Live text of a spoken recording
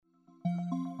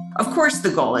Of course, the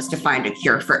goal is to find a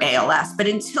cure for ALS, but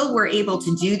until we're able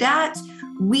to do that,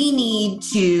 we need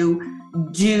to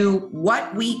do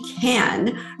what we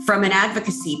can from an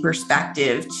advocacy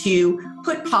perspective to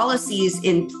put policies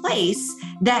in place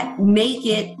that make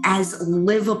it as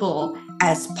livable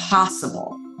as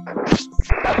possible.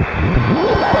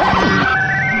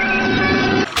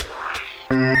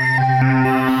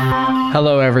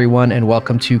 Hello, everyone, and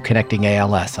welcome to Connecting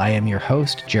ALS. I am your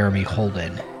host, Jeremy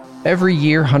Holden. Every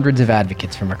year, hundreds of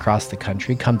advocates from across the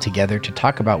country come together to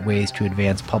talk about ways to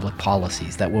advance public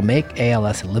policies that will make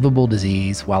ALS a livable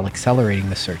disease while accelerating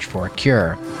the search for a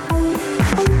cure.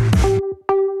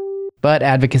 But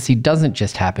advocacy doesn't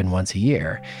just happen once a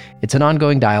year. It's an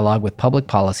ongoing dialogue with public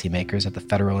policymakers at the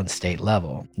federal and state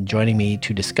level. Joining me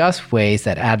to discuss ways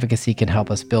that advocacy can help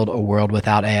us build a world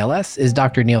without ALS is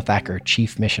Dr. Neil Thacker,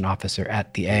 Chief Mission Officer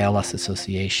at the ALS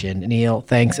Association. Neil,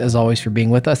 thanks as always for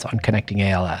being with us on Connecting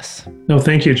ALS. No,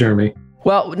 thank you, Jeremy.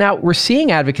 Well, now we're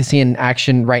seeing advocacy in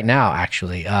action right now,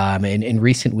 actually. In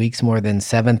recent weeks, more than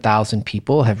 7,000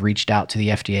 people have reached out to the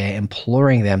FDA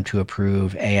imploring them to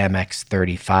approve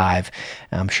AMX0035.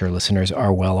 I'm sure listeners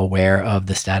are well aware of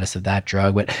the status of that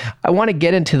drug, but I want to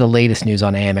get into the latest news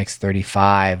on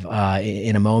AMX0035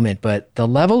 in a moment. But the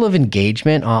level of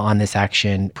engagement on this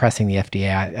action pressing the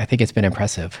FDA, I think it's been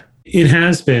impressive. It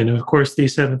has been. Of course,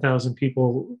 these 7,000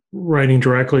 people writing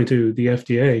directly to the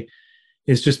FDA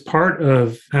is just part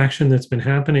of action that's been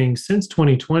happening since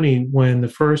 2020 when the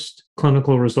first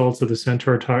clinical results of the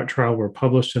Centaur trial were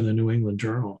published in the New England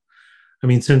Journal. I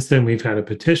mean, since then, we've had a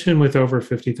petition with over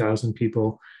 50,000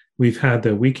 people. We've had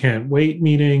the We Can't Wait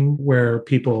meeting where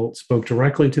people spoke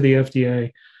directly to the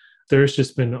FDA. There's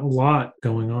just been a lot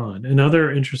going on.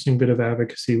 Another interesting bit of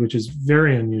advocacy, which is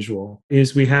very unusual,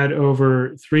 is we had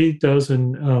over 36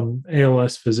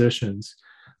 ALS physicians.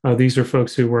 These are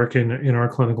folks who work in our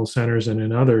clinical centers and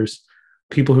in others,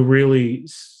 people who really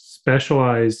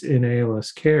specialize in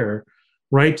ALS care,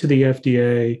 write to the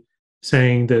FDA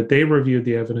saying that they reviewed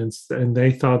the evidence and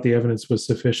they thought the evidence was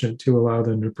sufficient to allow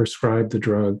them to prescribe the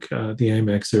drug, the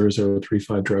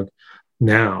AMX0035 drug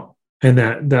now. And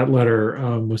that letter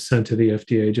was sent to the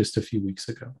FDA just a few weeks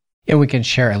ago. And we can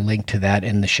share a link to that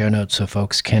in the show notes so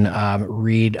folks can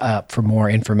read up for more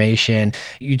information.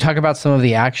 You talk about some of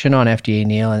the action on FDA,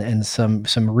 Neil, and some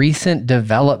recent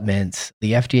developments.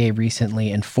 The FDA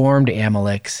recently informed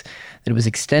Amylyx that it was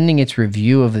extending its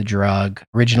review of the drug.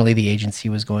 Originally, the agency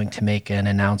was going to make an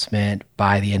announcement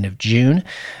by the end of June.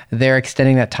 They're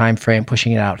extending that time frame,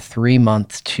 pushing it out 3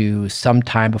 months to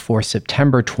sometime before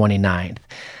September 29th.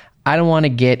 I don't want to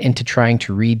get into trying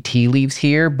to read tea leaves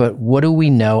here, but what do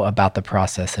we know about the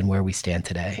process and where we stand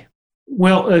today?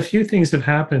 Well, a few things have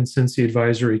happened since the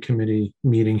advisory committee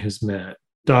meeting has met.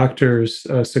 Doctors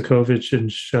Sokovich and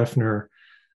Scheffner,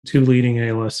 two leading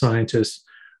ALS scientists,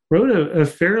 wrote a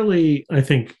fairly, I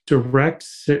think, direct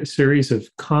series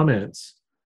of comments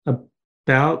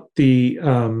about the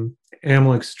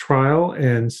Amylyx trial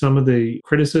and some of the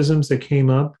criticisms that came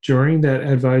up during that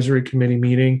advisory committee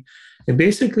meeting, and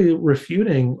basically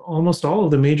refuting almost all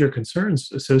of the major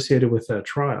concerns associated with that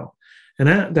trial. And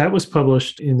that was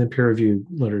published in the peer-reviewed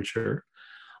literature.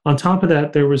 On top of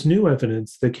that, there was new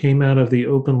evidence that came out of the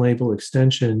open label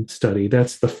extension study.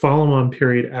 That's the follow-on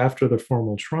period after the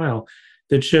formal trial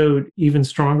that showed even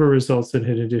stronger results than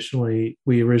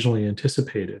we originally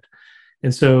anticipated.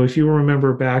 And so if you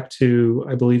remember back to,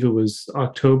 I believe it was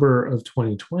October of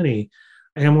 2020,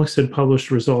 Amylyx had published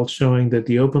results showing that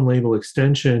the open label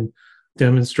extension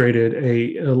demonstrated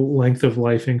a length of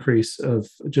life increase of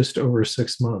just over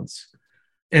 6 months.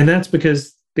 And that's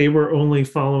because they were only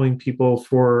following people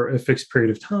for a fixed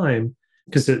period of time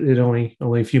because it only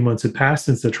a few months had passed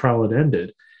since the trial had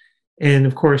ended. And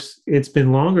of course, it's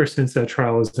been longer since that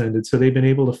trial has ended. So they've been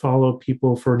able to follow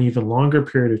people for an even longer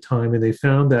period of time. And they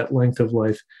found that length of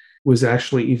life was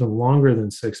actually even longer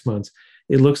than 6 months.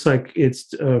 It looks like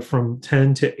it's from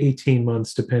 10 to 18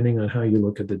 months, depending on how you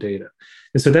look at the data.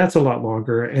 And so that's a lot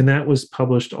longer. And that was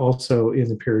published also in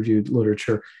the peer-reviewed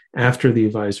literature after the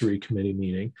advisory committee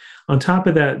meeting. On top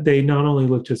of that, they not only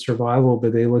looked at survival,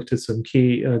 but they looked at some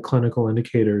key clinical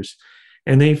indicators.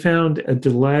 And they found a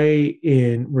delay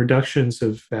in reductions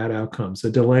of bad outcomes, a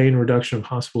delay in reduction of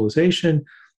hospitalization,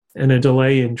 and a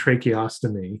delay in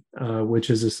tracheostomy, which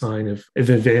is a sign of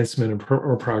advancement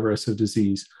or progress of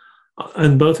disease.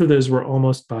 And both of those were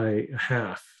almost by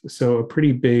half. So a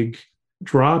pretty big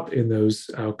drop in those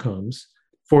outcomes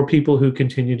for people who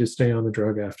continue to stay on the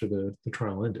drug after the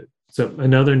trial ended. So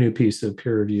another new piece of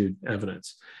peer-reviewed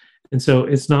evidence. And so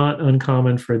it's not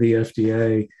uncommon for the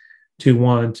FDA to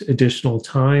want additional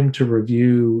time to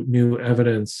review new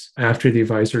evidence after the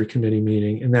advisory committee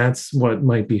meeting. And that's what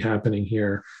might be happening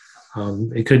here.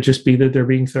 It could just be that they're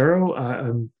being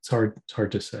thorough. It's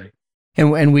hard to say.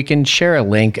 And we can share a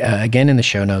link again in the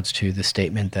show notes to the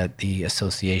statement that the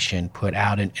association put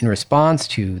out in response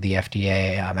to the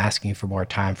FDA asking for more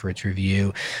time for its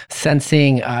review,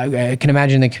 sensing, I can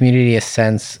imagine the community a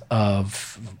sense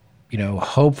of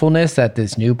hopefulness that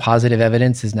this new positive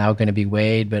evidence is now going to be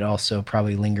weighed, but also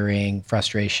probably lingering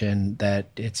frustration that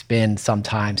it's been some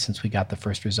time since we got the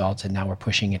first results and now we're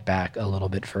pushing it back a little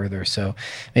bit further. So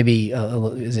maybe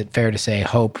is it fair to say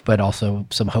hope, but also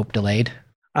some hope delayed?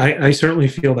 I certainly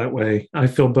feel that way. I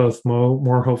feel both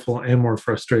more hopeful and more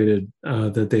frustrated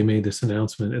that they made this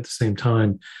announcement at the same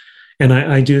time. And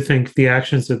I do think the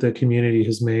actions that the community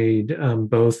has made,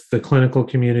 both the clinical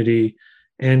community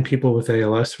and people with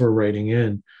ALS who are writing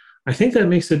in, I think that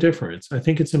makes a difference. I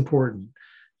think it's important.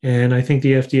 And I think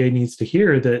the FDA needs to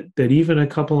hear that even a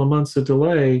couple of months of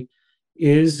delay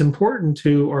is important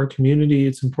to our community.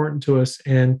 It's important to us.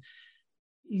 And,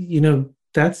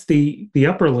 that's the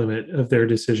upper limit of their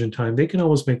decision time. They can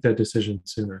always make that decision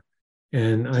sooner.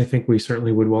 And I think we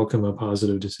certainly would welcome a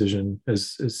positive decision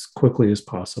as quickly as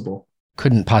possible.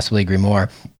 Couldn't possibly agree more.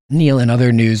 Neil, in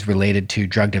other news related to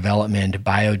drug development,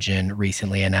 Biogen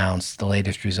recently announced the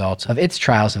latest results of its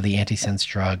trials of the antisense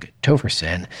drug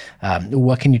tofersen.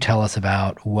 What can you tell us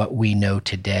about what we know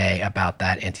today about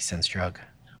that antisense drug?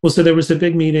 Well, so there was a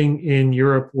big meeting in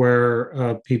Europe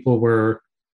where people were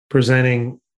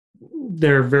presenting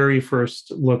their very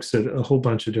first looks at a whole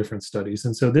bunch of different studies.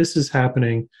 And so this is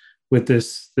happening with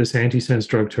this antisense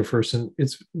drug tofersen.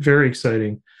 It's very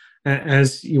exciting.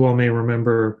 As you all may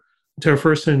remember,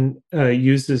 tofersen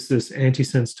uses this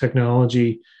antisense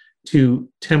technology to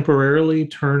temporarily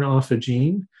turn off a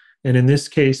gene. And in this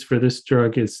case, for this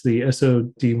drug, it's the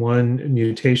SOD1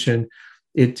 mutation.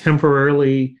 It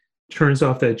temporarily turns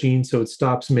off that gene so it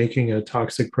stops making a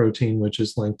toxic protein, which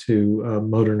is linked to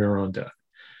motor neuron death.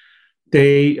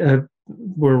 They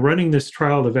were running this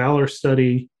trial, the VALOR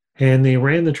study, and they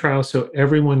ran the trial so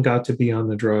everyone got to be on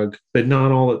the drug, but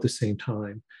not all at the same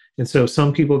time. And so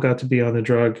some people got to be on the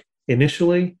drug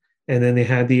initially, and then they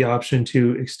had the option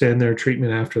to extend their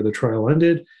treatment after the trial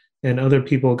ended. And other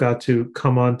people got to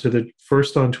come onto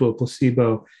a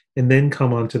placebo and then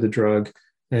come onto the drug.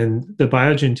 And the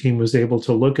Biogen team was able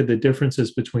to look at the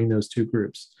differences between those two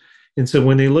groups. And so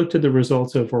when they looked at the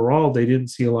results overall, they didn't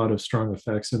see a lot of strong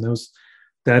effects. And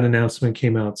that announcement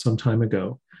came out some time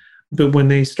ago. But when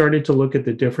they started to look at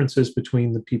the differences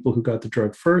between the people who got the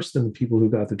drug first and the people who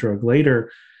got the drug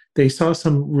later, they saw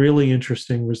some really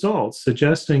interesting results,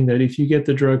 suggesting that if you get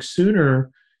the drug sooner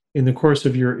in the course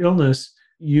of your illness,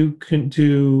 you can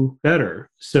do better.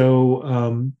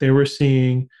 So they were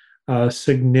seeing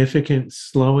significant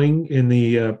slowing in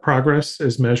the progress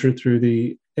as measured through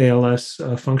the ALS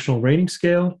functional rating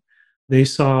scale. They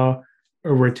saw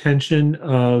a retention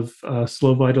of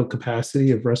slow vital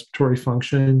capacity of respiratory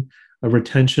function, a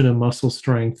retention of muscle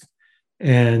strength,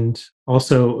 and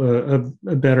also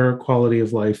a better quality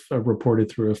of life reported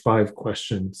through a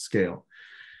 5-question scale.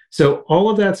 So all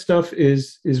of that stuff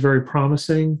is very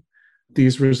promising.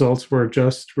 These results were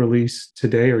just released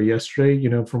today or yesterday,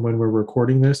 from when we're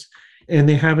recording this, and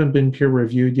they haven't been peer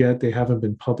reviewed yet. They haven't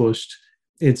been published.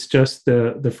 It's just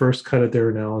the first cut of their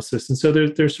analysis. And so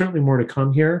there's certainly more to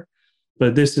come here,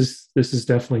 but this is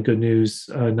definitely good news,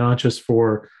 not just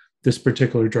for this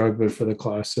particular drug, but for the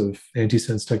class of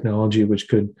antisense technology, which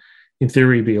could, in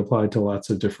theory, be applied to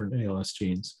lots of different ALS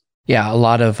genes. Yeah, a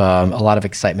lot of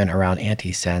excitement around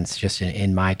antisense just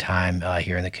in my time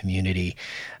here in the community.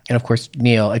 And of course,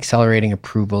 Neil, accelerating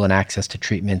approval and access to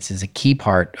treatments is a key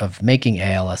part of making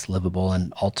ALS livable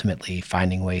and ultimately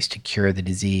finding ways to cure the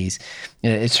disease.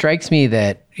 It strikes me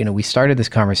that, we started this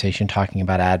conversation talking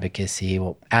about advocacy.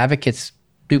 Well, advocates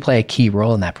do play a key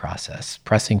role in that process,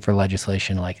 pressing for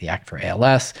legislation like the Act for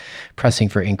ALS, pressing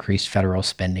for increased federal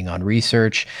spending on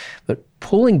research, but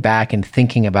pulling back and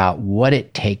thinking about what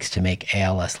it takes to make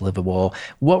ALS livable.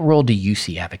 What role do you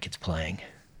see advocates playing?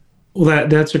 Well,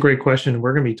 that's a great question.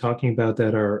 We're going to be talking about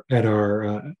that at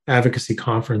our advocacy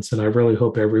conference, and I really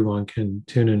hope everyone can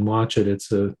tune in and watch it. It's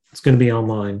going to be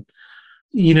online.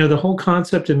 The whole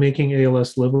concept of making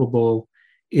ALS livable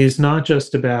is not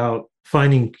just about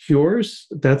finding cures.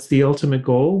 That's the ultimate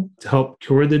goal, to help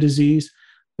cure the disease,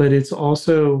 but it's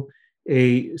also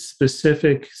a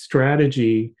specific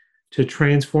strategy to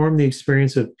transform the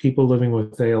experience of people living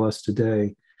with ALS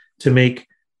today, to make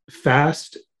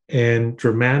fast and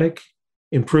dramatic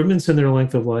improvements in their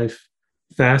length of life,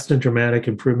 fast and dramatic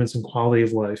improvements in quality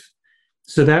of life,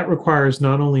 So that requires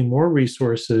not only more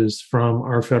resources from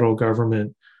our federal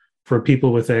government for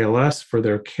people with ALS, for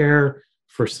their care,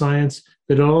 for science,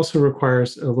 but it also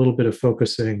requires a little bit of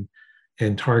focusing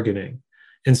and targeting.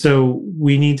 And so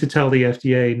we need to tell the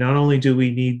FDA, not only do we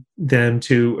need them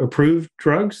to approve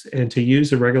drugs and to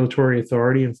use the regulatory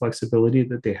authority and flexibility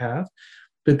that they have,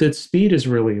 but that speed is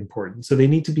really important. So they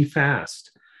need to be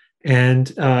fast.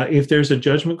 And if there's a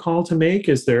judgment call to make,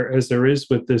 as there is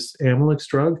with this Amylyx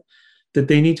drug, that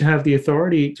they need to have the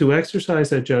authority to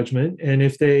exercise that judgment. And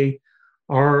if they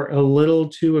are a little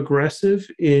too aggressive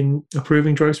in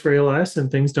approving drugs for ALS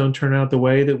and things don't turn out the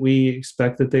way that we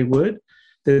expect that they would,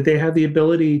 that they have the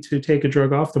ability to take a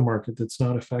drug off the market that's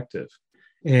not effective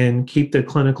and keep the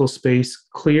clinical space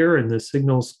clear and the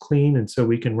signals clean, and so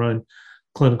we can run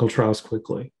clinical trials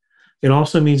quickly. It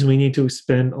also means we need to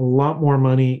spend a lot more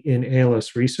money in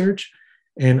ALS research,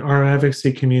 and our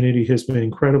advocacy community has been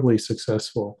incredibly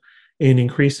successful in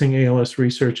increasing ALS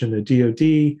research in the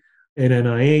DoD and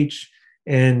NIH,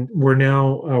 and we're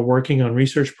now working on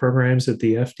research programs at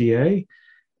the FDA.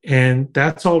 And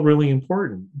that's all really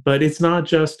important. But it's not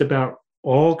just about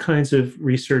all kinds of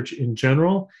research in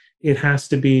general. It has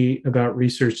to be about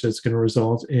research that's going to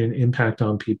result in impact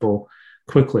on people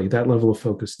quickly. That level of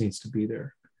focus needs to be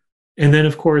there. And then,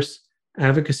 of course,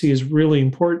 advocacy is really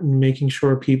important, making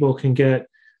sure people can get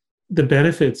the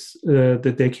benefits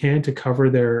that they can to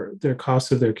cover their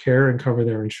costs of their care and cover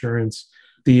their insurance.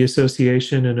 The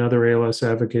association and other ALS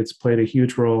advocates played a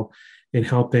huge role in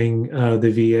helping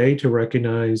the VA to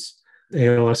recognize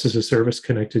ALS as a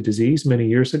service-connected disease many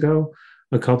years ago.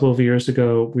 A couple of years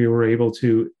ago, we were able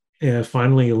to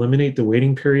finally eliminate the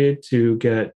waiting period to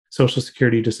get Social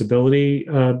Security disability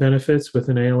benefits with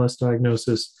an ALS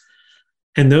diagnosis.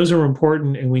 And those are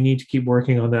important, and we need to keep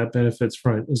working on that benefits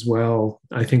front as well.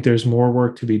 I think there's more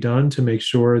work to be done to make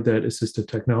sure that assistive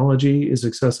technology is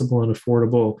accessible and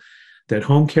affordable, that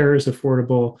home care is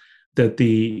affordable, that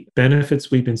the benefits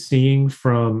we've been seeing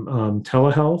from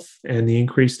telehealth and the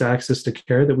increased access to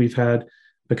care that we've had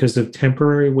because of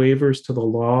temporary waivers to the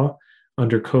law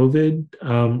under COVID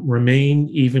remain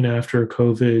even after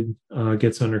COVID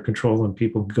gets under control and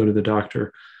people can go to the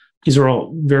doctor. These are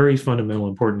all very fundamental,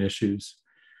 important issues.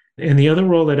 And the other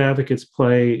role that advocates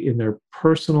play in their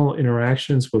personal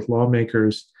interactions with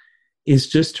lawmakers is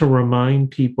just to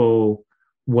remind people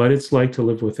what it's like to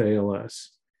live with ALS.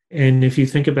 And if you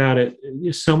think about it,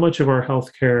 so much of our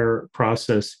healthcare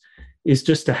process is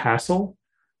just a hassle.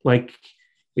 Like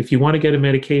if you want to get a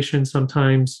medication,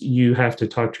 sometimes you have to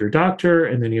talk to your doctor,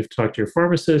 and then you have to talk to your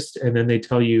pharmacist, and then they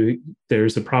tell you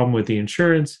there's a problem with the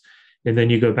insurance, and then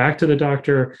you go back to the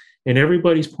doctor, and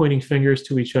everybody's pointing fingers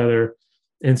to each other.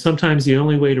 And sometimes the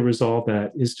only way to resolve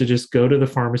that is to just go to the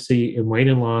pharmacy and wait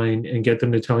in line and get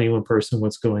them to tell you in person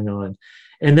what's going on.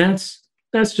 And that's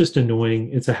just annoying.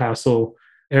 It's a hassle.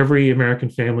 Every American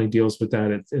family deals with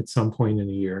that at some point in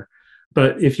a year.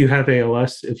 But if you have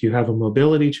ALS, if you have a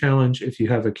mobility challenge, if you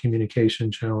have a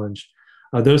communication challenge,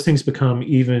 those things become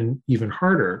even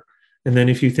harder. And then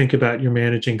if you think about you're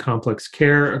managing complex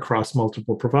care across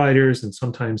multiple providers, and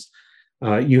sometimes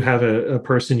you have a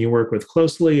person you work with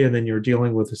closely, and then you're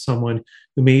dealing with someone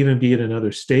who may even be in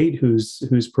another state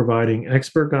who's providing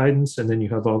expert guidance, and then you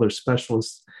have all their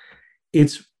specialists.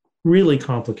 It's really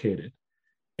complicated.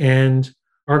 And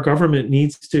our government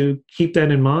needs to keep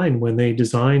that in mind when they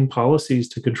design policies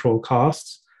to control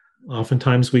costs.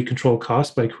 Oftentimes we control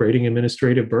costs by creating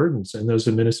administrative burdens, and those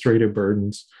administrative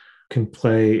burdens can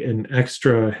play an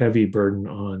extra heavy burden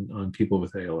on people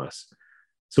with ALS.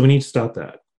 So we need to stop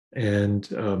that.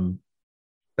 And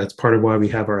that's part of why we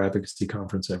have our advocacy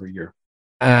conference every year.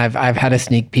 I've had a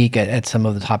sneak peek at some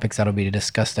of the topics that'll be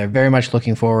discussed there. Very much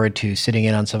looking forward to sitting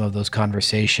in on some of those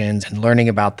conversations and learning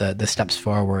about the steps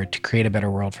forward to create a better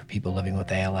world for people living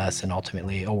with ALS and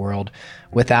ultimately a world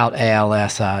without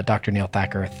ALS. Dr. Neil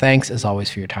Thacker, thanks as always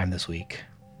for your time this week.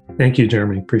 Thank you,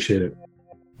 Jeremy. Appreciate it.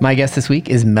 My guest this week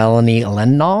is Melanie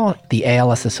Lendahl, the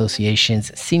ALS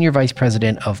Association's Senior Vice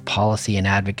President of Policy and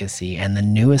Advocacy and the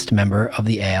newest member of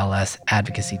the ALS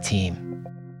Advocacy team.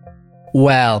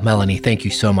 Well, Melanie, thank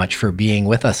you so much for being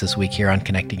with us this week here on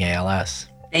Connecting ALS.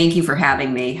 Thank you for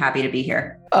having me. Happy to be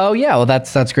here. Oh, yeah. Well,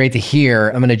 that's great to hear.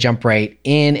 I'm going to jump right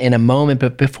in a moment.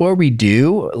 But before we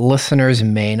do, listeners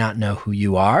may not know who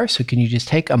you are. So can you just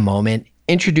take a moment,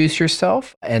 introduce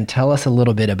yourself, and tell us a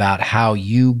little bit about how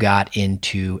you got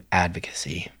into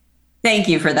advocacy? Thank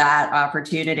you for that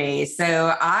opportunity.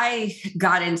 So I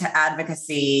got into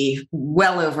advocacy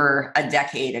well over a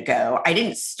decade ago. I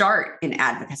didn't start in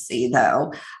advocacy,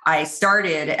 though. I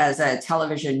started as a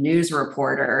television news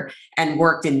reporter and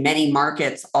worked in many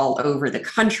markets all over the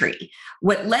country.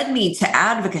 What led me to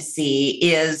advocacy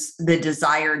is the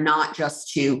desire not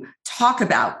just to talk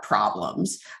about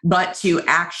problems, but to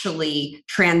actually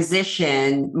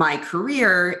transition my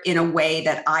career in a way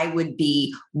that I would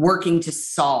be working to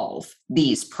solve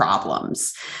these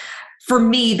problems. For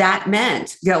me, that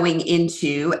meant going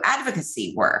into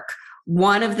advocacy work.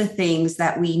 One of the things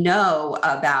that we know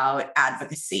about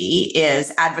advocacy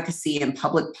is advocacy and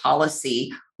public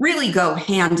policy really go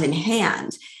hand in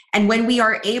hand. And when we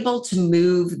are able to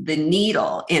move the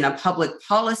needle in a public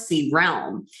policy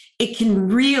realm, it can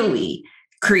really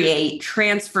create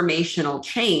transformational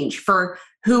change for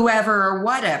whoever or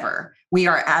whatever we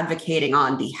are advocating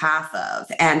on behalf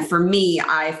of. And for me,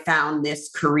 I found this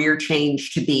career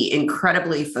change to be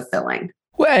incredibly fulfilling.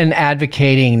 Well, and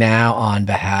advocating now on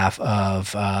behalf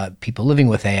of people living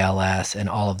with ALS and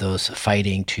all of those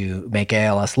fighting to make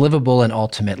ALS livable and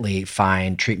ultimately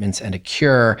find treatments and a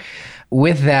cure.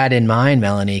 With that in mind,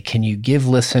 Melanie, can you give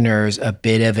listeners a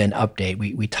bit of an update?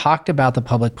 We talked about the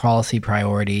public policy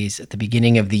priorities at the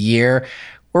beginning of the year.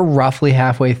 We're roughly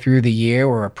halfway through the year.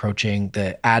 We're approaching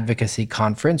the advocacy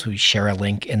conference. We share a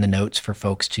link in the notes for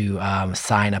folks to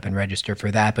sign up and register for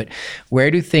that. But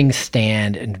where do things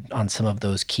stand on some of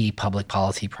those key public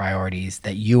policy priorities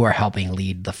that you are helping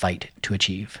lead the fight to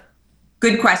achieve?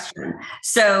 Good question.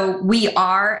 So we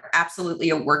are absolutely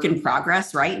a work in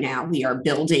progress right now. We are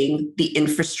building the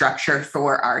infrastructure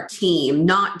for our team,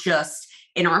 not just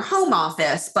in our home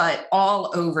office, but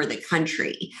all over the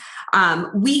country.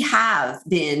 We have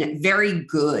been very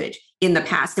good in the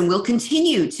past and will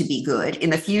continue to be good in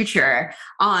the future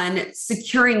on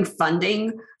securing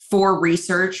funding for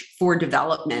research, for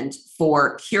development,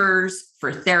 for cures,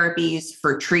 for therapies,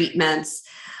 for treatments.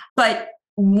 But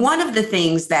one of the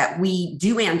things that we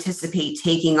do anticipate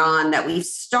taking on, that we've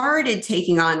started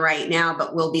taking on right now,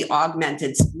 but will be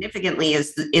augmented significantly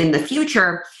in the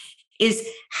future, is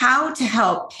how to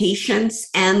help patients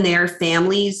and their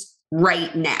families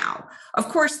right now. Of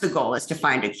course, the goal is to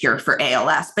find a cure for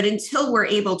ALS, but until we're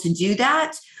able to do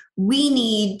that, we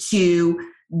need to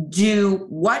do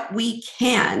what we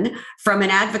can from an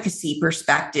advocacy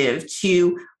perspective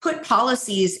to put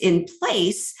policies in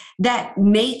place that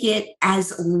make it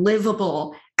as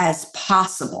livable as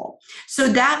possible. So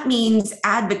that means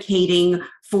advocating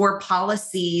for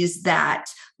policies that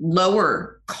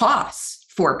lower costs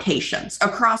for patients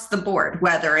across the board,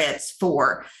 whether it's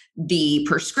for the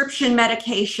prescription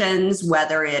medications,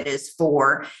 whether it is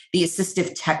for the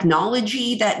assistive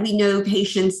technology that we know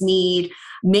patients need,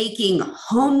 making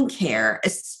home care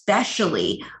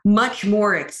especially much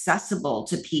more accessible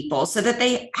to people so that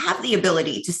they have the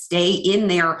ability to stay in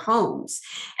their homes,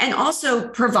 and also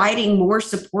providing more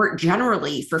support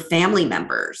generally for family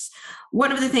members.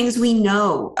 One of the things we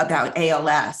know about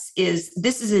ALS is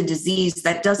this is a disease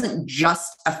that doesn't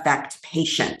just affect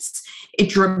patients. It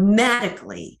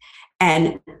dramatically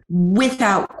and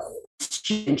without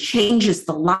question changes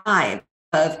the life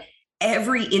of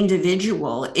every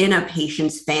individual in a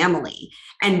patient's family.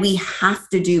 And we have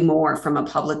to do more from a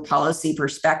public policy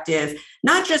perspective,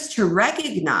 not just to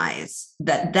recognize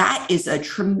that that is a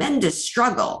tremendous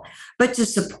struggle, but to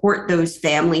support those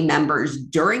family members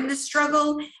during the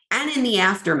struggle and in the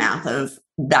aftermath of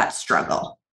that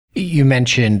struggle. You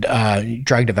mentioned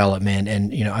drug development,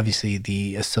 and obviously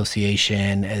the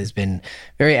association has been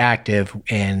very active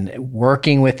in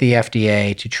working with the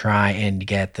FDA to try and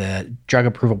get the drug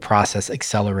approval process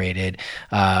accelerated.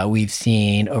 We've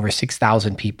seen over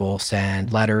 6,000 people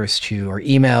send letters to or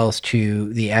emails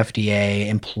to the FDA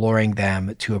imploring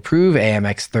them to approve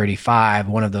AMX0035,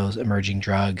 one of those emerging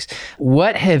drugs.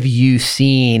 What have you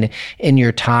seen in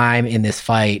your time in this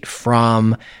fight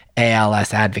from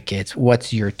ALS advocates?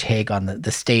 What's your take on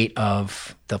the state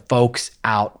of the folks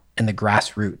out in the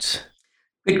grassroots?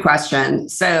 Good question.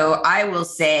 So I will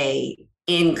say,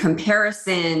 in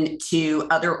comparison to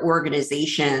other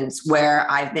organizations where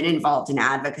I've been involved in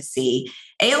advocacy,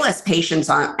 ALS patients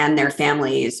and their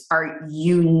families are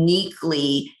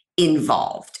uniquely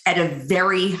involved at a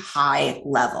very high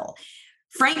level.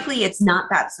 Frankly, it's not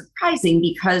that surprising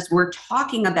because we're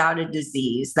talking about a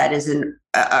disease that is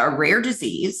a rare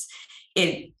disease.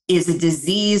 It is a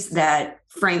disease that,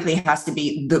 frankly, has to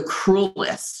be the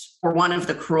cruelest or one of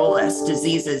the cruelest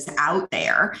diseases out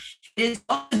there. It is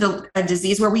also a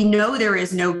disease where we know there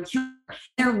is no cure.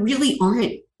 There really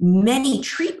aren't many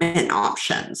treatment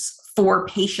options for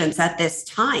patients at this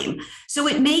time. So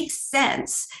it makes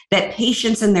sense that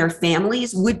patients and their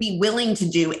families would be willing to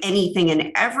do anything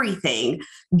and everything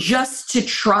just to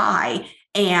try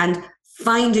and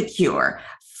find a cure,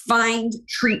 find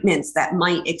treatments that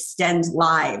might extend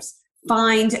lives,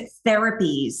 find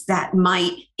therapies that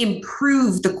might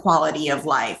improve the quality of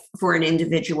life for an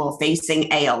individual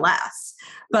facing ALS.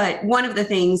 But one of the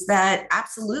things that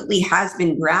absolutely has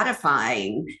been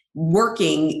gratifying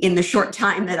working in the short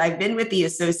time that I've been with the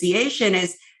association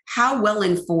is how well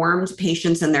informed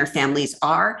patients and their families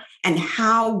are and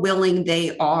how willing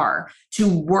they are to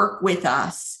work with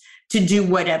us to do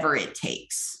whatever it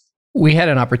takes. We had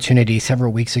an opportunity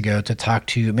several weeks ago to talk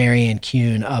to Marianne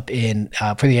Kuhn up in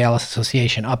for the ALS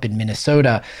Association up in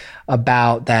Minnesota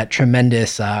about that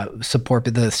tremendous support,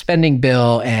 the spending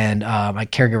bill and a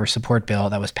caregiver support bill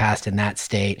that was passed in that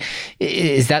state.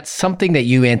 Is that something that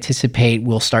you anticipate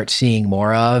we'll start seeing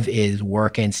more of, is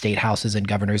work in state houses and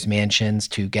governors' mansions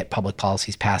to get public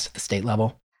policies passed at the state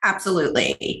level?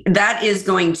 Absolutely. That is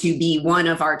going to be one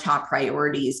of our top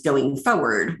priorities going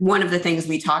forward. One of the things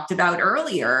we talked about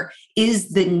earlier is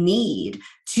the need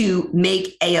to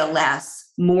make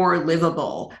ALS more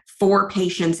livable for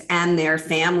patients and their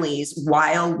families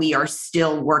while we are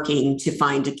still working to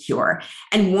find a cure.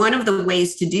 And one of the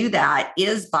ways to do that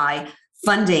is by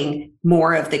funding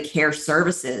more of the care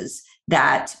services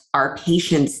that our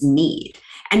patients need.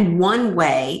 And one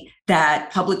way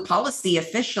that public policy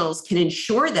officials can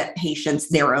ensure that patients,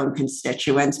 their own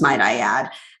constituents, might I add,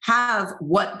 have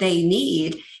what they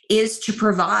need is to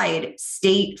provide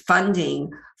state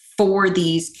funding for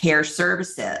these care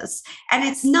services. And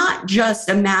it's not just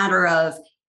a matter of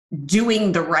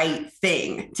doing the right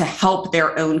thing to help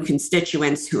their own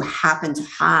constituents who happen to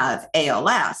have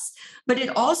ALS, but it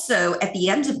also, at the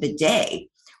end of the day,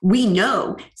 we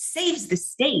know saves the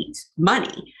state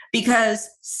money because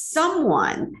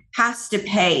someone has to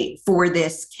pay for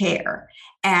this care.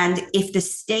 And if the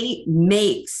state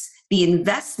makes the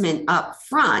investment up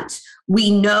front,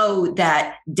 we know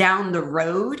that down the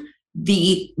road,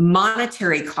 the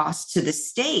monetary cost to the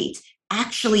state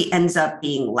actually ends up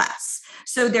being less.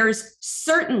 So there's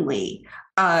certainly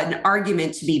an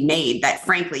argument to be made that,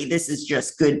 frankly, this is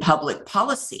just good public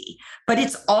policy, but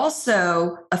it's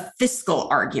also a fiscal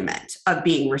argument of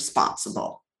being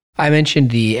responsible. I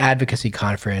mentioned the advocacy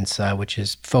conference, which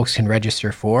is folks can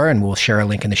register for, and we'll share a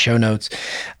link in the show notes.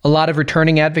 A lot of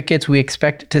returning advocates we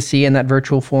expect to see in that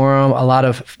virtual forum, a lot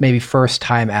of maybe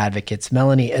first-time advocates.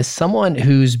 Melanie, as someone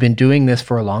who's been doing this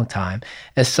for a long time,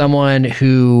 as someone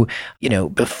who,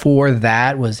 before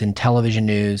that was in television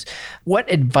news,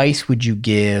 what advice would you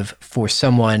give for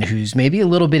someone who's maybe a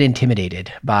little bit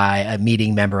intimidated by a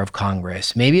meeting member of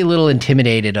Congress, maybe a little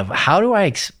intimidated of how do I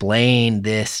explain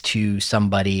this to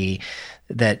somebody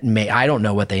that I don't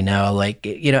know what they know.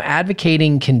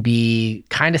 Advocating can be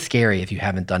kind of scary if you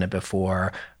haven't done it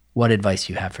before. What advice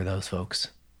do you have for those folks?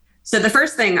 So the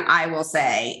first thing I will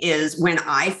say is when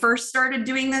I first started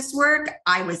doing this work,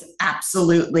 I was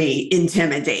absolutely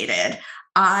intimidated.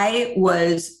 I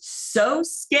was so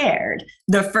scared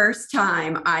the first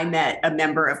time I met a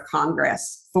member of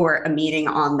Congress for a meeting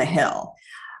on the Hill.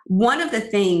 One of the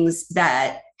things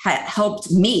that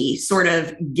helped me sort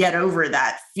of get over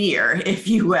that fear, if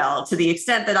you will, to the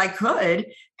extent that I could,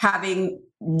 having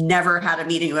never had a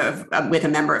meeting with a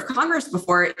member of Congress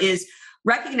before, is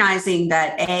recognizing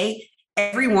that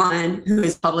everyone who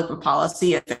is public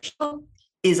policy official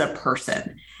is a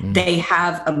person. They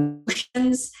have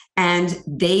emotions and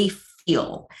they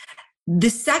feel. The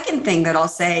second thing that I'll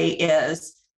say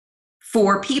is,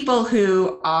 for people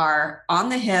who are on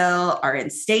the Hill, are in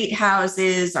state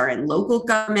houses, are in local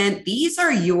government, these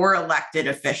are your elected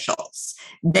officials.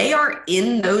 They are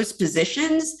in those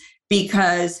positions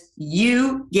because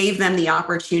you gave them the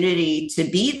opportunity to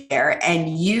be there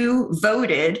and you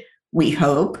voted, we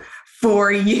hope,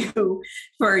 for you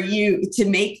to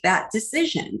make that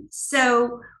decision.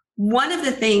 So one of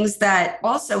the things that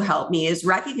also helped me is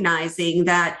recognizing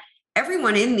that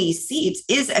everyone in these seats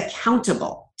is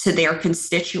accountable to their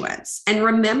constituents, and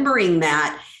remembering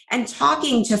that and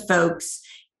talking to folks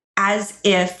as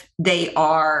if they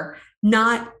are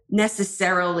not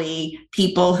necessarily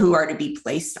people who are to be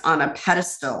placed on a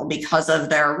pedestal because of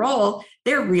their role.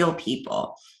 They're real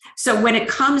people. So when it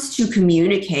comes to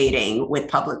communicating with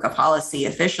public policy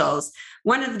officials,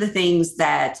 one of the things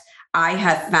that I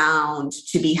have found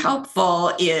to be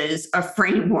helpful is a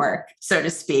framework, so to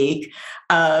speak,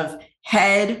 of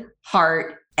head,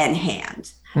 heart, and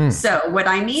hand. So what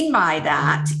I mean by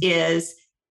that is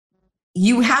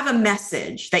you have a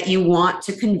message that you want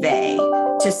to convey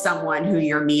to someone who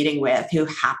you're meeting with who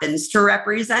happens to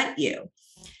represent you.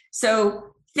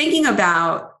 So thinking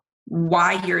about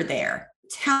why you're there,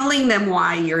 telling them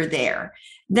why you're there,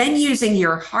 then using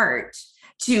your heart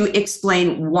to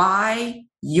explain why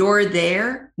you're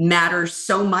there matters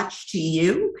so much to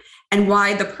you and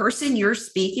why the person you're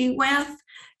speaking with,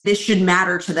 this should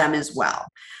matter to them as well.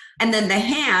 And then the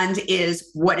hand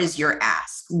is, what is your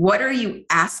ask? What are you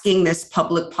asking this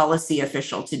public policy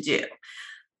official to do?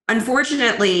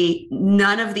 Unfortunately,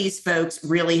 none of these folks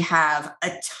really have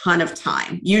a ton of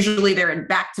time. Usually they're in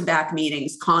back-to-back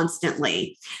meetings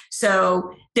constantly.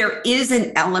 So there is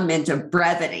an element of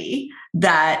brevity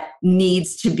that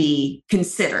needs to be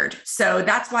considered. So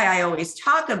that's why I always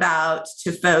talk about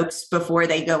to folks before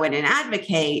they go in and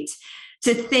advocate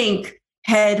to think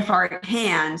head, heart,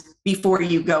 hand before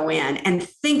you go in and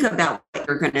think about what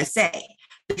you're going to say.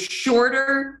 The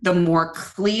shorter, the more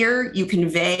clear you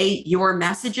convey your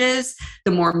messages,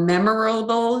 the more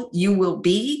memorable you will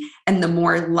be, and the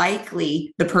more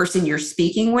likely the person you're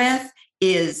speaking with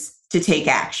is to take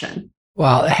action.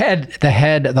 Well, the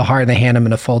heart, and the hand, I'm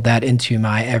going to fold that into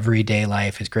my everyday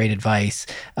life is great advice.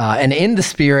 And in the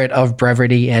spirit of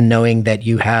brevity and knowing that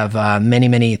you have many,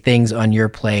 many things on your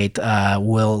plate,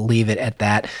 we'll leave it at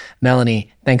that. Melanie,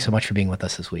 thanks so much for being with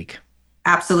us this week.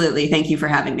 Absolutely. Thank you for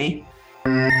having me.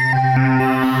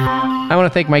 I want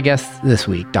to thank my guests this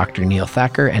week, Dr. Neil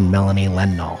Thacker and Melanie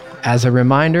Lendahl. As a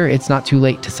reminder, it's not too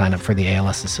late to sign up for the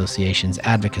ALS Association's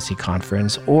advocacy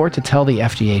conference or to tell the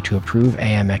FDA to approve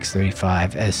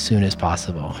AMX35 as soon as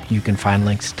possible. You can find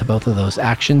links to both of those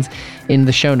actions in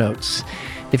the show notes.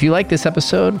 If you like this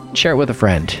episode, share it with a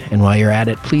friend. And while you're at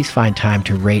it, please find time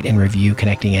to rate and review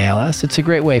Connecting ALS. It's a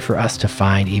great way for us to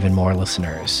find even more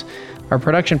listeners. Our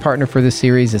production partner for this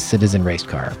series is Citizen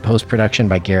Racecar. Post-production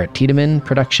by Garrett Tiedemann.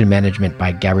 Production management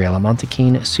by Gabriella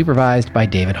Montequin. Supervised by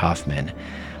David Hoffman.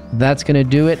 That's going to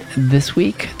do it this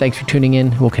week. Thanks for tuning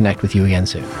in. We'll connect with you again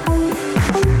soon.